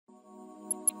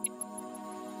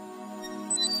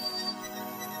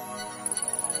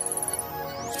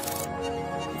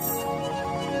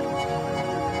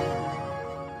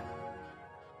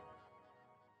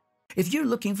If you're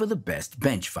looking for the best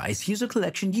bench vise, here's a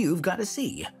collection you've got to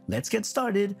see. Let's get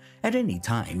started. At any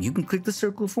time, you can click the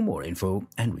circle for more info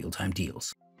and real-time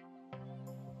deals.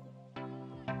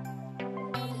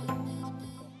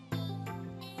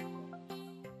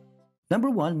 Number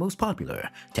 1 most popular,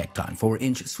 Tecton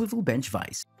 4-inch Swivel Bench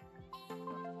Vise.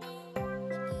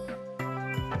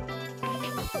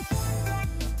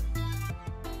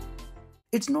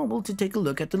 It's normal to take a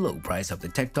look at the low price of the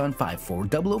Tecton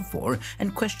 54004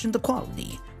 and question the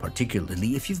quality,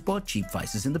 particularly if you've bought cheap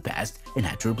vises in the past and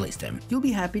had to replace them. You'll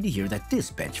be happy to hear that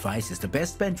this bench vise is the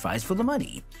best bench vise for the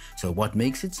money. So what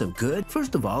makes it so good?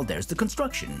 First of all, there's the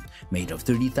construction. Made of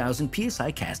 30,000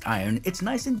 psi cast iron, it's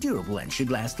nice and durable and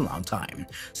should last a long time.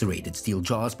 Serrated steel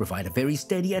jaws provide a very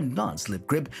steady and non-slip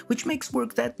grip, which makes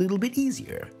work that little bit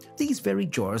easier. These very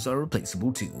jaws are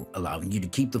replaceable too, allowing you to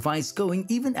keep the vise going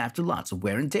even after lots of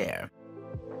wear and tear.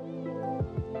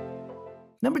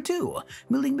 Number 2,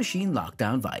 milling machine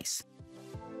lockdown vise.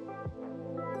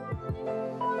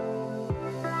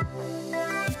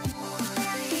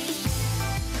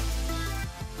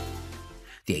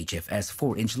 The HFS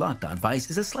 4-inch lockdown vise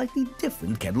is a slightly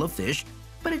different kettle of fish,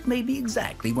 but it may be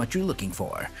exactly what you're looking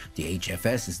for. The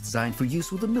HFS is designed for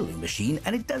use with a milling machine,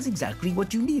 and it does exactly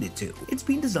what you need it to. It's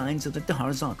been designed so that the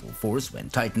horizontal force, when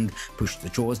tightened, pushes the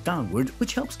jaws downward,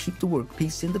 which helps keep the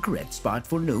workpiece in the correct spot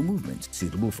for no movement.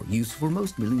 Suitable for use for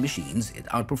most milling machines, it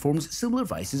outperforms similar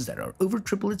vises that are over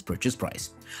triple its purchase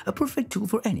price. A perfect tool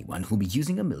for anyone who'll be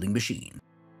using a milling machine.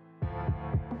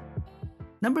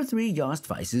 Number 3, Yost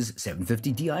Vises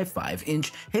 750 Di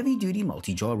 5-inch heavy-duty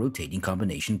multi-jaw rotating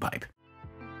combination pipe.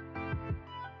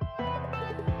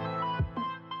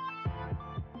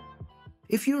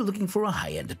 If you're looking for a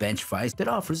high-end bench vise that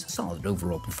offers solid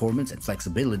overall performance and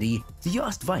flexibility, the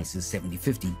Yost Vises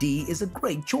 7050D is a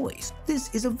great choice.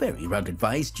 This is a very rugged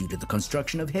vise due to the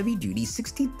construction of heavy-duty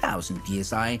 60,000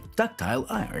 psi ductile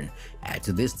iron. Add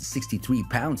to this the 63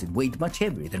 pounds in weight, much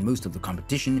heavier than most of the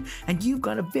competition, and you've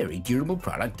got a very durable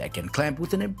product that can clamp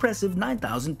with an impressive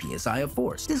 9,000 psi of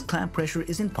force. This clamp pressure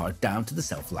is in part down to the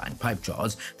self-aligned pipe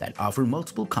jaws that offer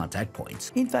multiple contact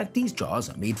points. In fact, these jaws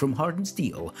are made from hardened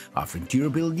steel, offering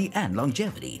durability and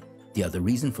longevity. The other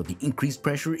reason for the increased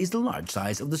pressure is the large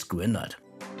size of the screw and nut.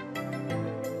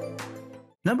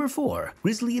 Number 4,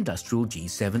 Grizzly Industrial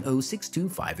G7062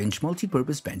 5-inch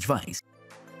multi-purpose bench vise.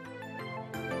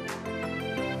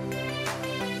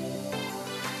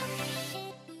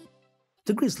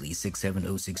 The Grizzly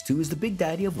 67062 is the big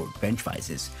daddy of workbench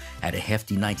vises. At a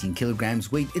hefty 19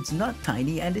 kilograms weight, it's not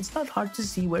tiny and it's not hard to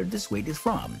see where this weight is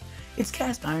from. Its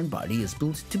cast iron body is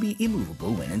built to be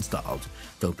immovable when installed.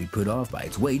 Don't be put off by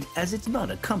its weight, as it's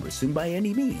not cumbersome by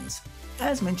any means.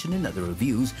 As mentioned in other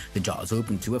reviews, the jaws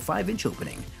open to a 5-inch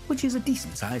opening, which is a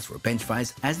decent size for a bench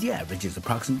vise, as the average is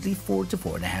approximately 4 to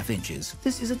 4.5 inches.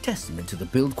 This is a testament to the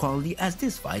build quality, as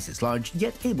this vise is large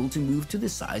yet able to move to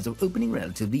this size of opening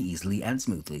relatively easily and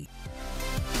smoothly.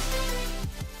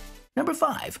 Number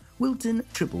 5, Wilton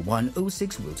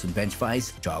 11106 Wilton Bench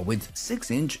Vise, jaw width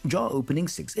 6-inch, jaw opening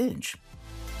 6-inch.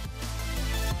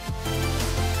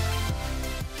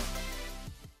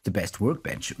 The best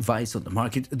workbench vise on the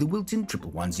market, the Wilton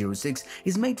 11106,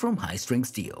 is made from high-strength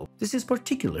steel. This is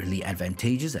particularly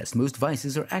advantageous as most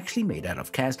vises are actually made out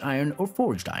of cast iron or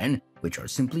forged iron, which are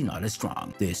simply not as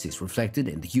strong. This is reflected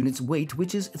in the unit's weight,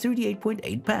 which is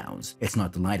 38.8 pounds. It's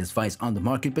not the lightest vise on the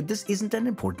market, but this isn't an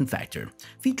important factor.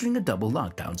 Featuring a double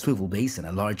lockdown swivel base and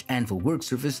a large anvil work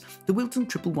surface, the Wilton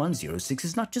 11106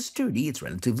 is not just sturdy, it's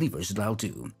relatively versatile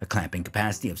too. A clamping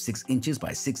capacity of 6 inches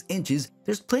by 6 inches,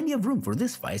 there's plenty of room for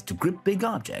this vise to grip big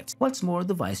objects. What's more,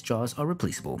 the vise jaws are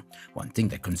replaceable. One thing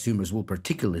that consumers will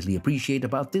particularly appreciate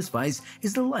about this vise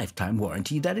is the lifetime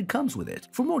warranty that it comes with it.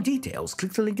 For more details,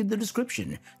 click the link in the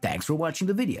description. Thanks for watching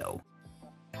the video.